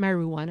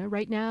marijuana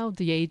right now,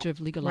 the age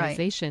of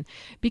legalization,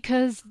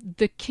 because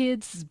the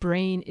kid's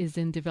brain is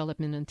in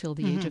development until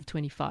the age of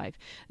 25.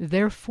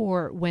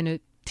 Therefore, when a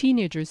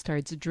teenager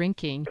starts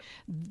drinking,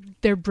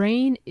 their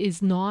brain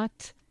is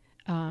not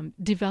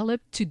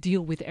developed to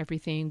deal with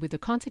everything, with the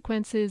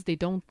consequences. They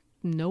don't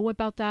know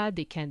about that.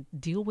 They can't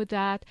deal with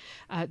that.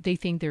 They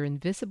think they're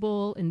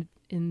invincible, and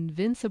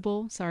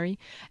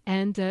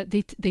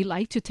they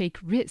like to take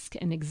risk.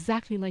 And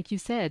exactly like you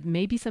said,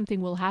 maybe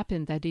something will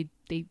happen that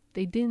they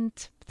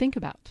didn't think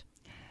about.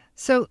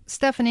 So,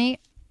 Stephanie,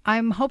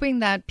 I'm hoping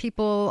that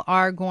people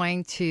are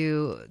going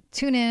to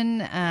tune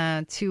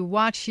in to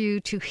watch you,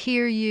 to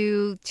hear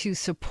you, to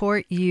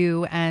support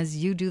you as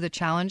you do the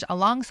challenge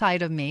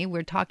alongside of me.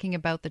 We're talking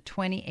about the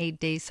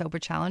 28-day sober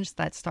challenge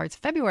that starts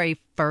February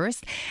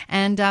 1st.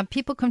 And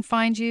people can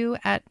find you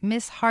at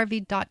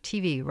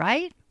missharvey.tv,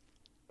 right?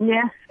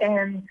 Yes,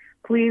 and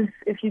please,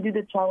 if you do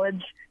the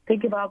challenge,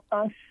 think about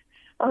us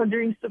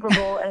during Super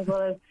Bowl as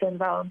well as St.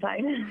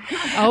 Valentine.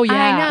 Oh,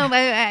 yeah.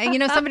 I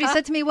know. Somebody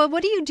said to me, well,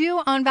 what do you do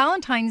on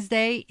Valentine's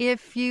Day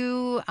if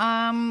you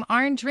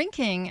aren't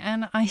drinking?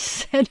 And I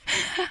said,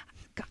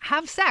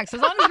 have sex,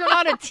 as long as you're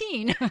not a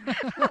teen.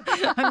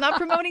 I'm not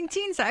promoting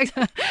teen sex,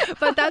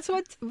 but that's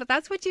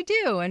what you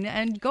do,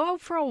 and go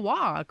out for a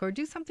walk or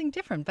do something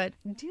different. But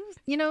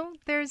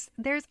there's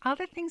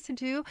other things to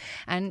do,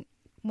 and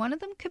one of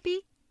them could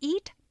be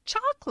eat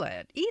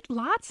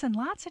lots and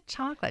lots of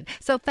chocolate.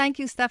 So thank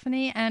you,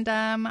 Stephanie, and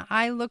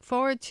I look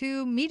forward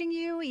to meeting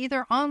you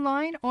either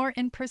online or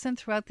in person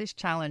throughout this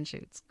challenge.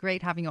 It's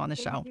great having you on the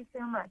show. Thank you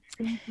so much.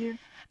 Thank you.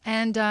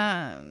 And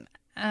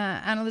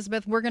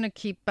Anne-Elizabeth, we're going to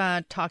keep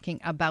talking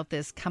about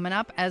this coming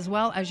up, as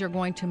well as you're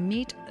going to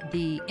meet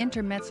the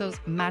Intermezzo's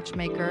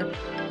matchmaker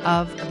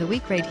of the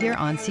week right here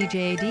on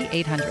CJAD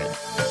 800.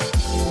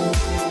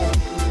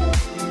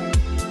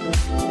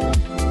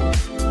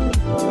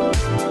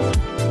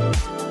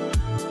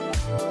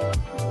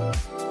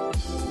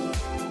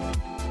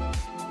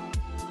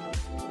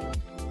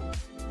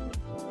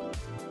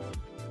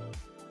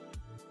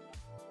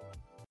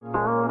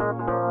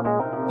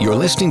 You're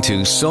listening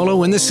to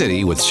Solo in the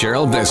City with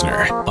Cheryl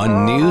Besner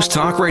on News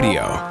Talk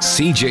Radio,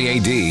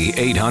 CJAD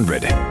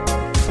 800.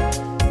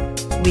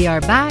 We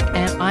are back,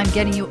 and I'm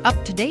getting you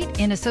up to date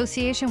in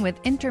association with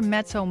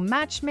Intermezzo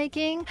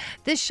Matchmaking.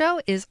 This show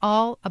is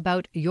all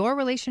about your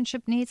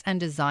relationship needs and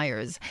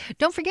desires.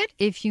 Don't forget,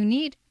 if you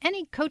need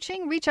any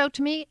coaching, reach out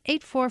to me,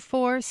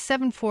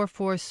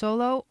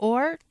 844-744-SOLO,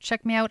 or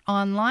check me out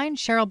online,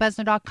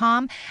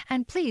 CherylBesner.com.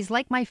 And please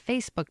like my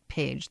Facebook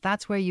page.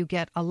 That's where you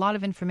get a lot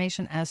of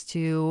information as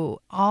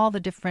to all the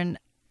different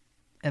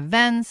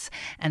events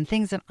and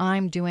things that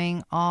I'm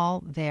doing,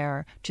 all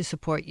there to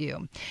support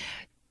you.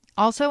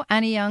 Also,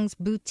 Annie Young's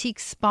Boutique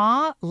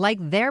Spa, like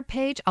their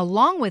page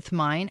along with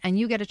mine, and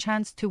you get a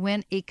chance to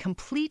win a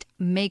complete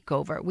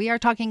makeover. We are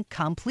talking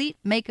complete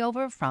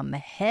makeover from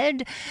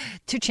head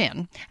to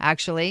chin,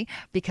 actually,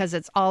 because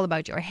it's all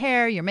about your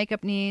hair, your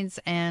makeup needs,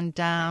 and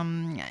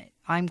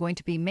I'm going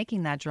to be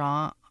making that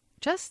draw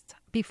just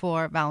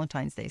before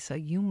Valentine's Day, so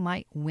you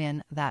might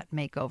win that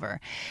makeover.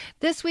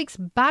 This week's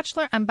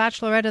Bachelor and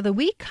Bachelorette of the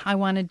Week, I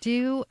want to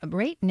do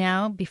right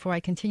now, before I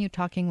continue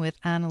talking with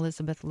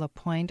Anne-Elizabeth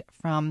Lapointe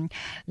from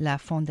La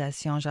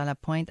Fondation Jean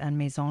Lapointe and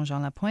Maison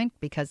Jean Lapointe,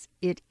 because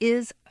it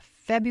is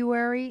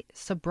February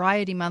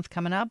Sobriety Month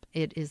coming up.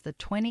 It is the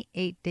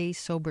 28-day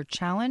sober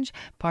challenge,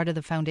 part of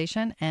the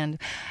foundation, and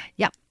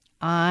yeah,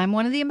 I'm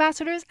one of the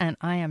ambassadors, and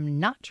I am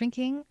not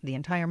drinking the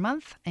entire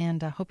month,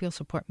 and I hope you'll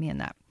support me in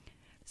that.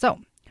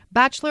 So,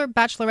 Bachelor,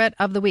 Bachelorette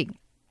of the Week.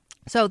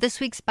 So this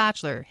week's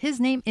Bachelor, his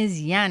name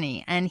is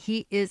Yanni, and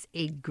he is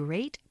a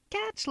great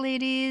catch,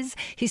 ladies.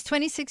 He's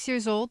 26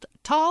 years old,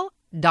 tall,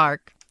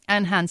 dark,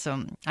 and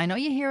handsome. I know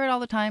you hear it all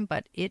the time,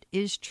 but it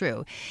is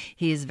true.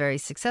 He is very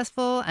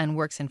successful and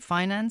works in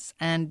finance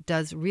and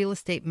does real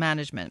estate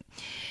management.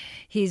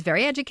 He's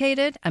very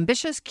educated,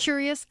 ambitious,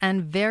 curious,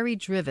 and very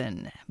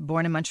driven.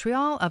 Born in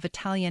Montreal of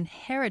Italian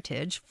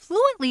heritage,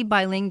 fluently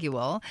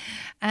bilingual,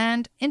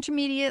 and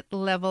intermediate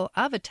level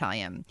of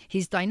Italian.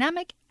 He's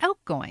dynamic,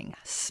 outgoing,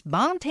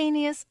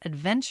 spontaneous,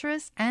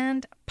 adventurous,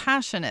 and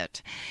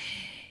passionate.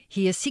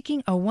 He is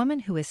seeking a woman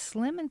who is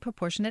slim and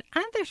proportionate,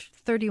 under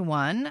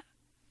 31,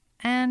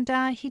 and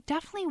he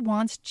definitely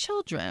wants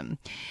children.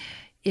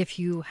 If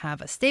you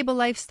have a stable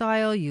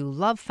lifestyle, you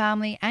love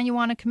family, and you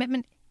want a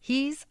commitment,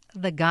 he's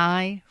the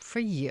guy for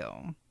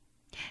you.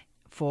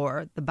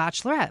 For the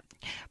Bachelorette,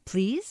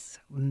 please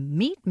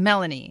meet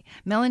Melanie.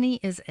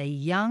 Melanie is a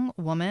young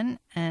woman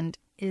and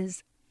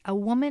is a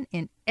woman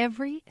in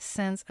every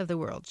sense of the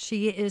word.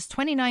 She is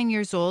 29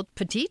 years old,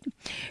 petite,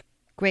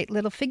 great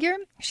little figure.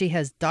 She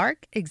has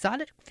dark,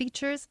 exotic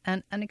features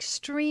and an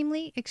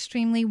extremely,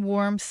 extremely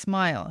warm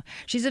smile.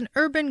 She's an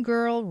urban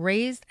girl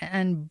raised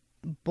and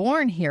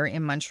born here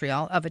in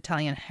Montreal of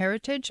Italian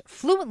heritage,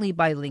 fluently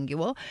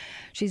bilingual.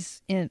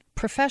 She's in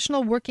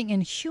professional, working in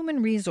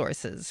human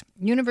resources,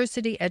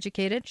 university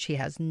educated. She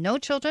has no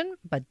children,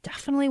 but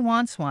definitely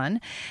wants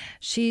one.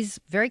 She's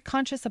very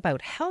conscious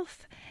about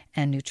health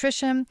and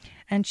nutrition,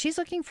 and she's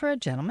looking for a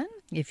gentleman.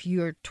 If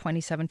you're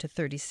 27 to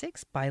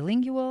 36,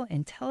 bilingual,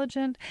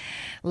 intelligent,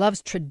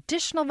 loves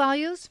traditional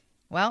values,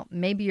 well,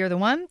 maybe you're the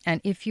one.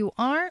 And if you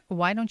are,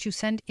 why don't you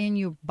send in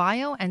your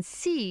bio and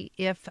see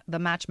if the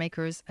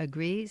matchmakers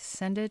agree?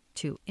 Send it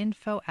to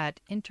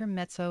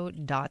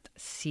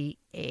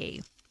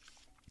info@intermezzo.ca.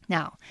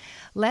 Now,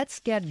 let's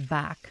get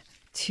back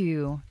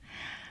to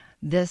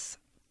this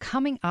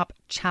coming up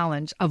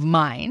challenge of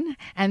mine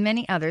and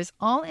many others,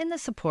 all in the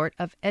support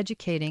of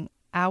educating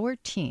our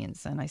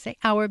teens. And I say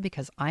our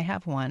because I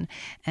have one,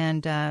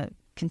 and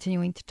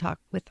continuing to talk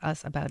with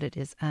us about it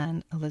is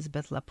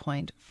Anne-Elizabeth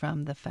Lapointe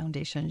from the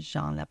Foundation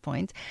Jean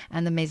Lapointe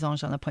and the Maison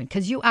Jean Lapointe,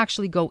 because you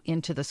actually go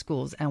into the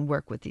schools and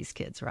work with these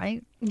kids,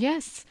 right?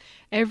 Yes.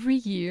 Every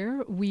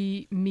year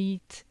we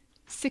meet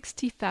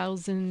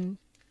 60,000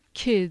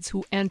 kids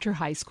who enter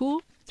high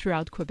school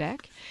throughout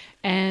Quebec.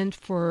 And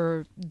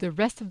for the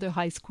rest of the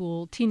high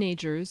school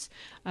teenagers,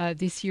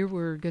 this year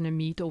we're going to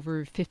meet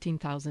over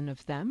 15,000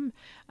 of them.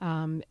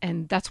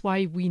 And that's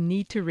why we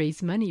need to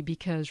raise money,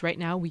 because right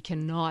now we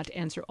cannot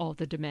answer all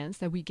the demands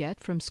that we get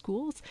from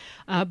schools.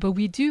 But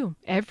we do.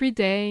 Every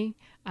day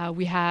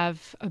we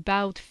have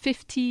about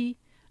 50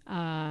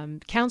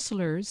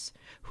 counselors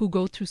who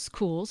go through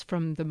schools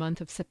from the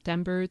month of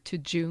September to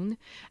June,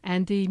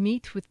 and they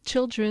meet with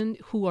children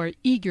who are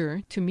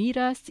eager to meet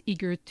us,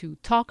 eager to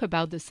talk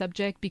about the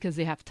subject, because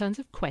they have tons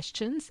of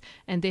questions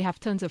and they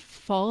have tons of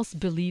false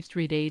beliefs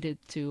related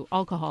to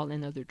alcohol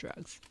and other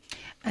drugs.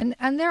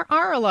 And there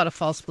are a lot of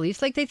false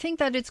beliefs. Like, they think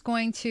that it's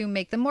going to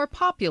make them more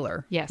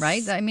popular. Yes.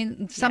 Right? I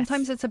mean,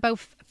 sometimes it's about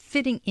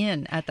fitting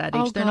in at that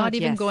age. Oh, They're God, not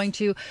even yes. going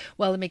to,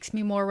 well, it makes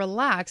me more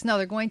relaxed. No,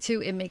 they're going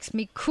to, it makes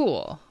me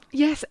cool.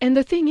 Yes, and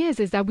the thing is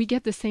that we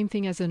get the same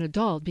thing as an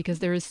adult, because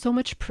there is so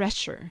much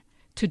pressure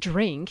to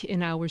drink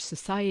in our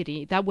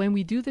society that when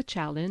we do the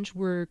challenge,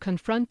 we're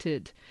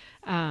confronted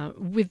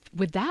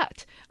with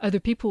that. Other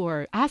people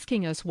are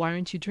asking us, why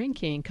aren't you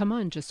drinking? Come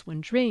on, just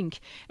one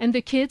drink. And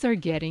the kids are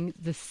getting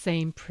the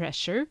same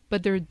pressure,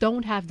 but they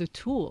don't have the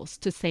tools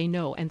to say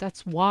no. And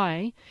that's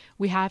why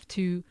we have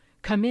to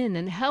come in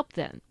and help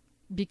them,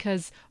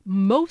 because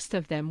most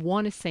of them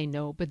want to say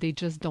no, but they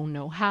just don't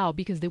know how,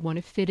 because they want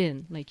to fit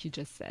in, like you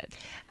just said.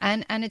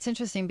 And it's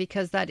interesting,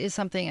 because that is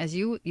something, as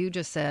you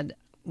just said,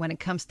 when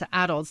it comes to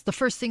adults, the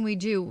first thing we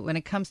do when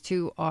it comes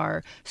to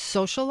our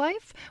social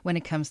life, when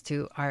it comes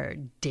to our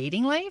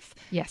dating life,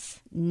 Yes.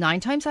 9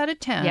 times out of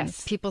 10,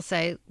 Yes. people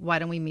say, why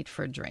don't we meet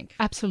for a drink?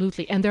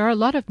 Absolutely. And there are a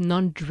lot of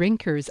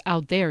non-drinkers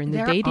out there in the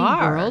There dating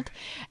are. world.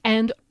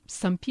 And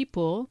some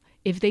people,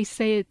 if they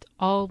say it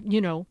all,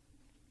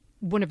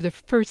 one of the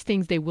first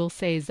things they will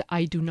say is,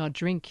 I do not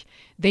drink.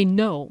 They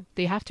know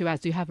they have to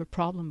ask, do you have a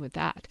problem with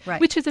that?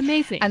 Right. Which is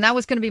amazing. And that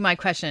was going to be my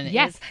question.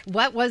 Yes.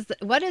 Is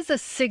what is a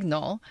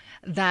signal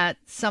that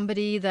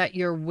somebody that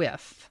you're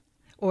with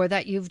or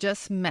that you've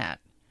just met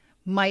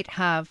might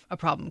have a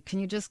problem? Can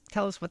you just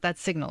tell us what that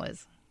signal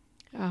is?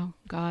 Oh,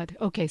 God.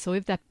 Okay, so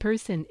if that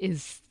person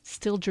is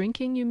still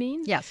drinking, you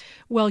mean? Yes.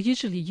 Well,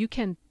 usually you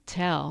can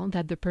tell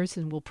that the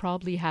person will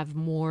probably have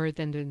more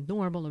than the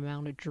normal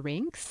amount of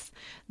drinks.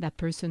 That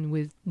person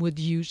would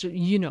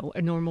usually,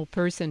 a normal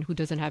person who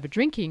doesn't have a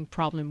drinking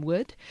problem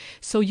would.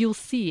 So you'll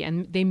see,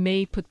 and they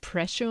may put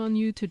pressure on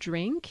you to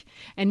drink.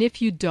 And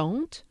if you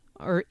don't,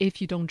 or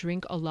if you don't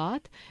drink a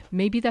lot,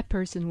 maybe that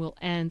person will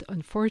end,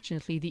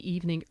 unfortunately, the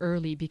evening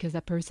early, because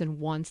that person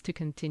wants to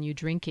continue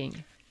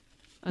drinking.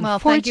 Well,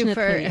 thank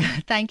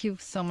you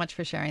so much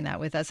for sharing that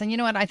with us. And you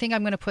know what? I think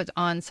I'm going to put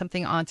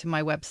something onto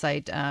my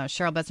website,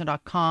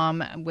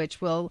 CherylBesner.com,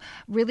 which will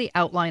really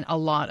outline a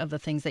lot of the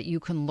things that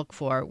you can look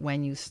for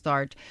when you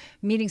start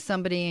meeting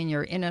somebody and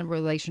you're in a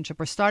relationship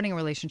or starting a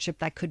relationship.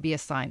 That could be a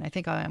sign. I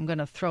think I'm going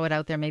to throw it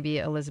out there. Maybe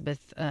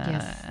Elizabeth,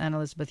 Yes. and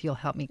Elizabeth, you'll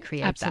help me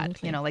create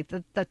Absolutely. that. Like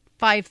the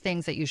 5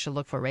 things that you should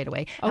look for right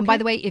away. Okay. And by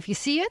the way, if you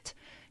see it,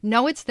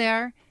 know it's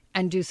there,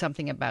 and do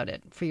something about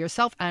it for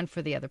yourself and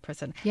for the other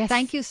person. Yes.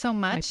 Thank you so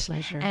much. My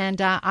pleasure. And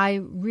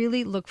I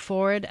really look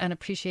forward and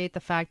appreciate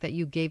the fact that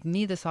you gave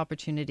me this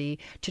opportunity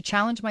to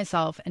challenge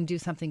myself and do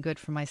something good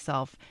for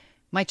myself,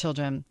 my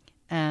children,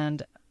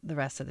 and the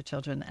rest of the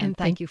children. And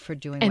thank you for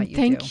doing what you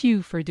do. And thank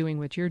you for doing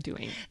what you're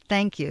doing.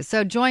 Thank you.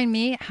 So join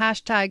me,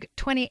 hashtag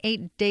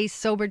 28 Days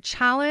Sober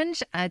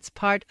Challenge. It's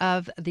part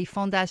of the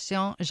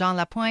Fondation Jean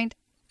Lapointe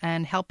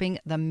and helping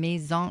the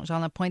Maison Jean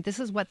Lapointe. This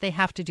is what they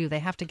have to do. They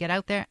have to get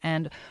out there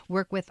and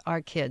work with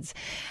our kids.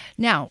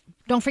 Now,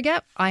 don't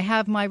forget, I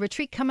have my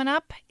retreat coming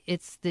up.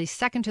 It's the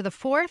 2nd to the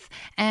 4th.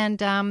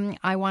 And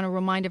I want to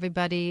remind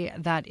everybody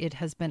that it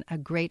has been a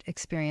great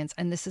experience.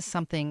 And this is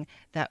something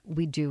that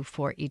we do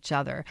for each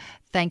other.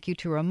 Thank you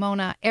to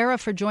Ramona Era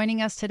for joining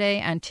us today.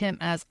 And Tim,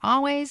 as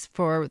always,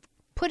 for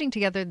putting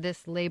together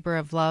this labor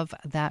of love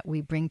that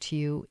we bring to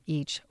you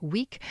each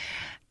week.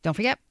 Don't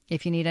forget,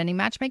 if you need any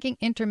matchmaking,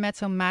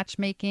 Intermezzo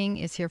Matchmaking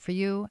is here for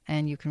you,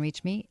 and you can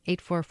reach me,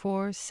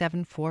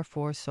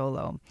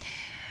 844-744-SOLO.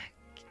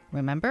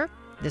 Remember,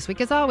 this week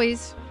as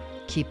always,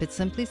 keep it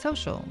simply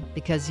social,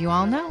 because you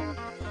all know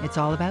it's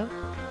all about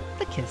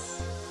the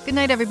kiss. Good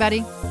night,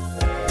 everybody.